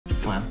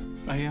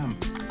I am.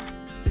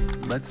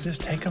 Let's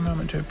just take a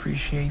moment to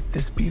appreciate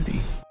this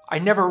beauty. I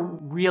never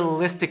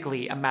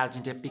realistically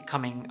imagined it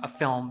becoming a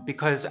film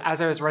because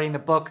as I was writing the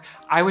book,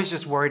 I was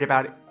just worried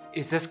about,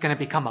 is this gonna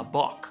become a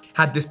book?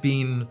 Had this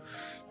been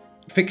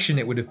fiction,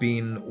 it would have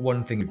been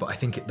one thing, but I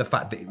think the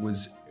fact that it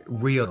was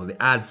real, it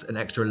adds an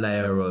extra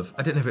layer of,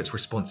 I don't know if it's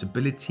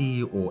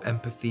responsibility or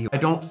empathy. I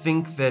don't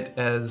think that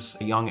as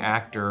a young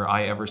actor,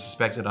 I ever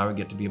suspected I would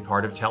get to be a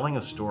part of telling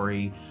a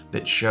story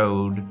that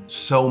showed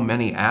so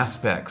many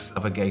aspects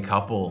of a gay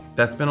couple.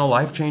 That's been a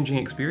life-changing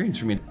experience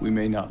for me. We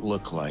may not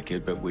look like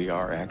it, but we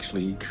are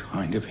actually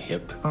kind of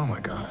hip. Oh my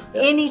God.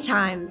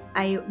 Anytime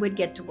I would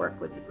get to work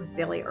with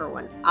Billy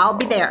Irwin, I'll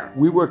be there.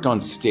 We worked on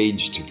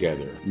stage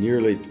together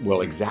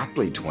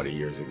exactly 20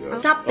 years ago.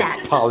 Stop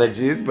that.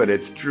 Apologies, but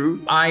it's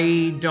true.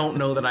 I don't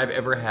know that I've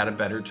ever had a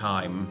better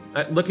time.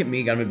 Look at me,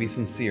 I'm gonna be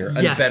sincere.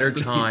 Yes, a better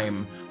please.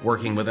 time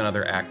working with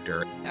another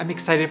actor. I'm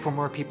excited for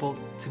more people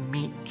to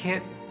meet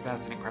Kit.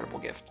 That's an incredible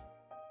gift.